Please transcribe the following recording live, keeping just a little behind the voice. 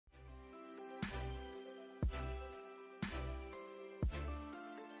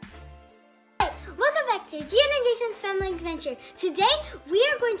welcome back to Gian and Jason's Family Adventure. Today we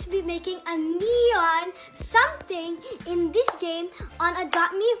are going to be making a neon something in this game on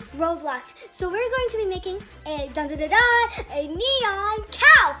Adopt Me Roblox. So we're going to be making a a neon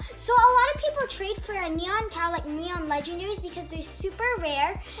cow. So a lot of people trade for a neon cow like neon legendaries because they're super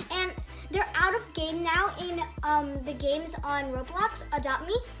rare and they're out of game now in the games on Roblox, Adopt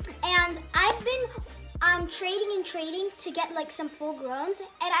Me. And I've been trading to get like some full growns, and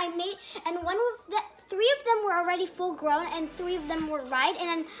three of them were already full grown and 3 of them were right,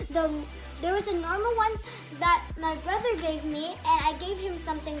 and then there was a normal one that my brother gave me and I gave him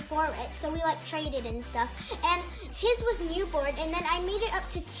something for it, so we like traded and stuff, and his was newborn, and then I made it up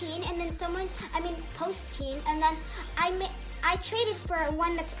to teen, and then post-teen, and then I traded for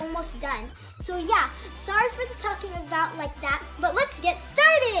one that's almost done. So yeah, sorry for the talking about like that, but let's get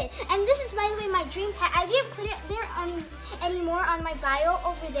started. And this is, by the way, my dream pet. I didn't put it there anymore on my bio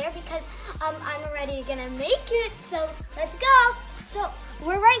over there because I'm already gonna make it. So let's go. So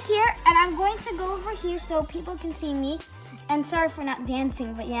we're right here, and I'm going to go over here so people can see me. And sorry for not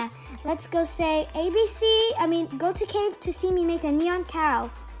dancing, but yeah, let's go say ABC. Go to cave to see me make a neon cow.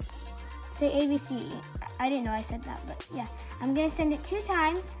 Say ABC. I didn't know I said that, but yeah. I'm gonna send it 2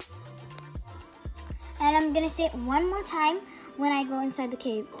 times. And I'm gonna say it one more time when I go inside the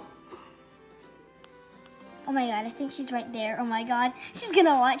cave. Oh my god, I think she's right there. Oh my god, she's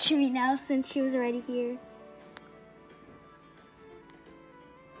gonna watch me now since she was already here.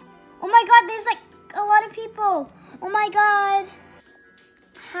 Oh my god, there's like a lot of people. Oh my god.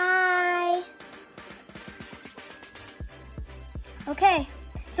 Hi. Okay.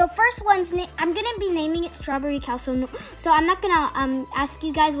 So first one's I'm gonna be naming it Strawberry Cow. So I'm not gonna ask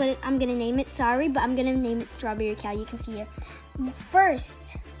you guys what I'm gonna name it. Sorry, but I'm gonna name it Strawberry Cow. You can see here.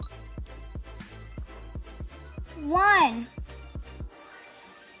 First, one.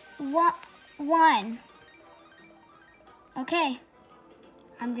 Okay.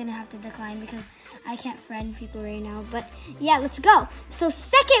 I'm gonna have to decline because I can't friend people right now. But yeah, let's go. So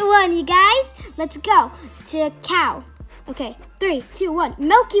second one, you guys. Let's go to cow. Okay, 3, 2, 1.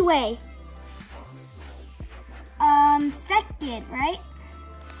 Milky Way. Second, right?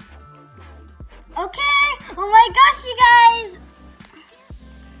 Okay. Oh my gosh, you guys.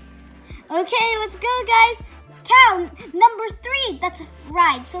 Okay, let's go, guys. Cow, number 3. That's a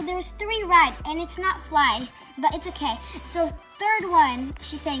ride. So there's 3 ride, and it's not fly, but it's okay. So third one,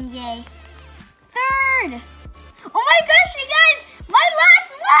 she's saying yay. Third. Oh my gosh, you guys. My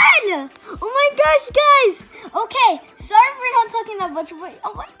last one. Oh my gosh, guys. Okay, sorry for not talking that much, but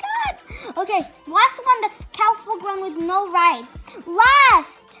oh my god. Okay, last one, that's cow full grown with no ride.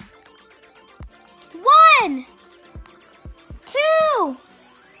 Last. 1, 2,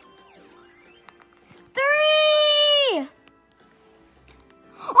 3.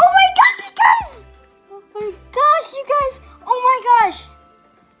 Oh my gosh, guys. Oh my gosh, you guys. Oh my gosh.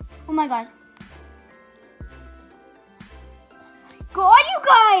 Oh my god. God, you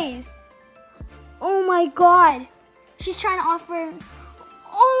guys. Oh my god. She's trying to offer.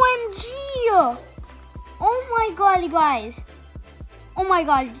 OMG. Oh my god, you guys. Oh my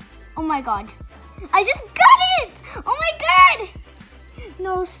god. Oh my god. I just got it. Oh my god.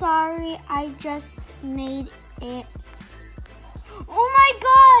 No, sorry. I just made it. Oh my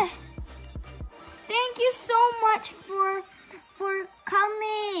god. Thank you so much for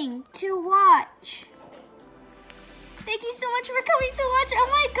coming to watch. Thank you so much for coming to watch. Oh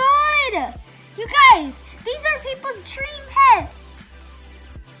my god. You guys, these are people's dream pets.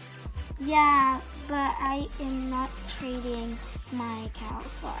 Yeah, but I am not trading my cow,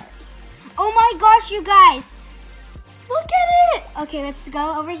 sorry. Oh my gosh, you guys. Look at it. Okay, let's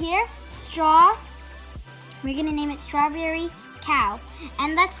go over here. Straw. We're gonna name it Strawberry Cow.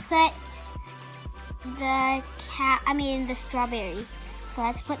 And let's put the strawberry. So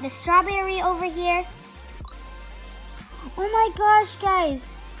let's put the strawberry over here. Oh my gosh,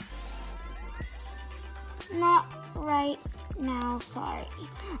 guys. Not right now, sorry.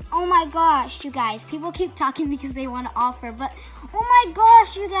 Oh my gosh, you guys. People keep talking because they want to offer, but oh my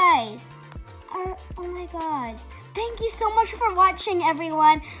gosh, you guys. Oh my god. Thank you so much for watching,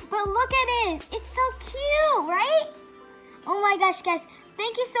 everyone. But look at it. It's so cute, right? Oh my gosh, guys.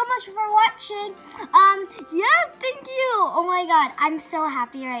 Thank you so much for watching. Yeah, thank you. Oh my god, I'm so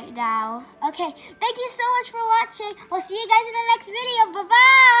happy right now. Okay, thank you so much for watching. We'll see you guys in the next video.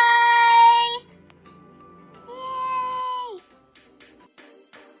 Bye-bye.